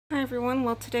Hi everyone,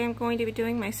 well today I'm going to be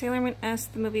doing my Sailor Moon S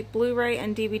the movie Blu-ray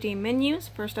and DVD menus.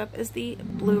 First up is the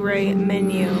Blu-ray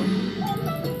menu.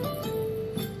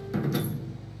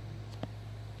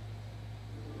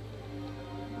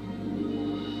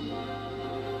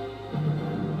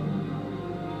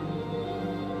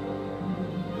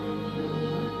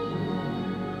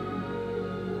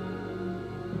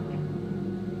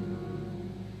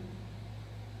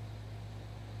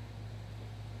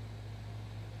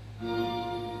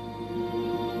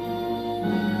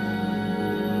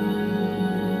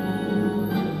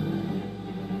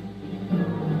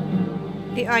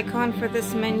 The icon for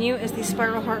this menu is the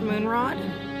Spiral Heart Moon Rod.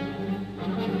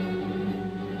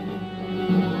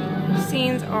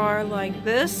 Scenes are like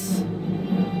this.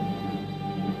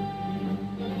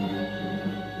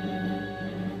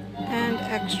 And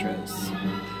extras.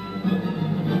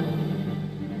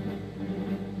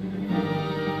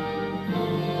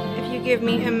 If you give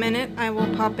me a minute, I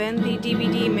will pop in the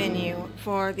DVD menu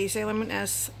for the Sailor Moon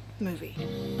S movie.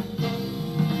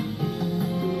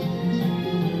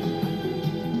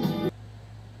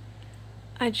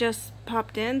 I just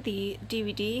popped in the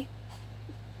DVD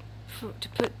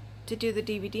to do the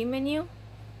DVD menu.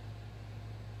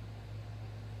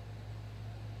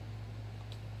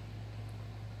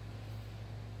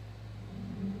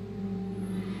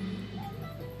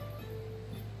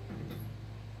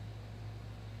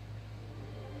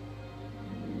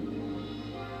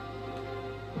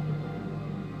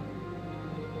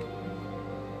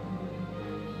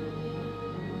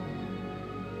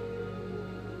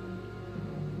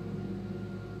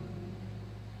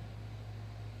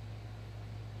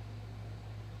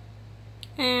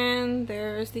 And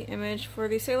there's the image for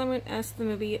the Sailor Moon S the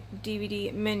movie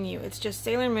DVD menu. It's just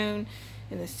Sailor Moon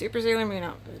in the Super Sailor Moon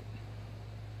outfit.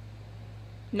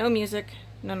 No music,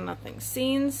 no nothing.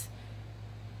 Scenes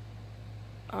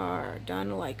are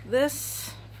done like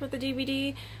this for the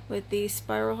DVD with the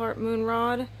Spiral Heart Moon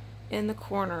Rod in the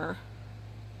corner.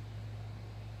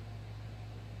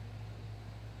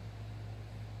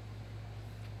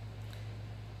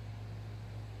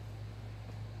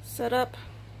 Set up.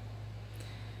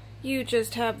 You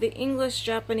just have the English,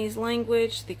 Japanese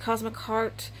language, the Cosmic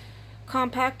Heart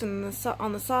compact on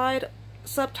the side,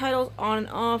 subtitles on and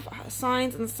off,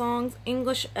 signs and songs,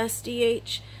 English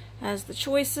SDH as the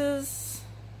choices.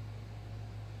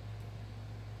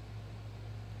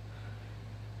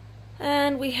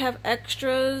 And we have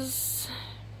extras.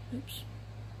 Oops.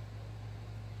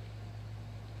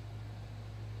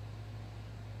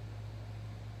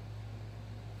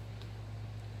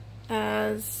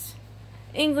 As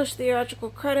English theatrical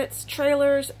credits,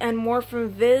 trailers, and more from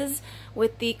Viz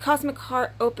with the Cosmic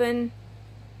Heart open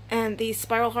and the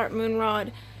Spiral Heart Moon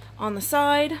Rod on the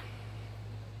side.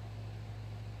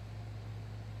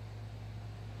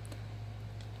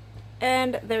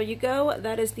 And there you go.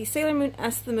 That is the Sailor Moon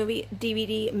S the movie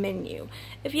DVD menu.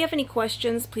 If you have any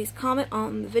questions, please comment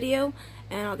on the video,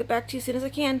 and I'll get back to you as soon as I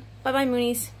can. Bye bye,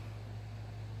 Moonies.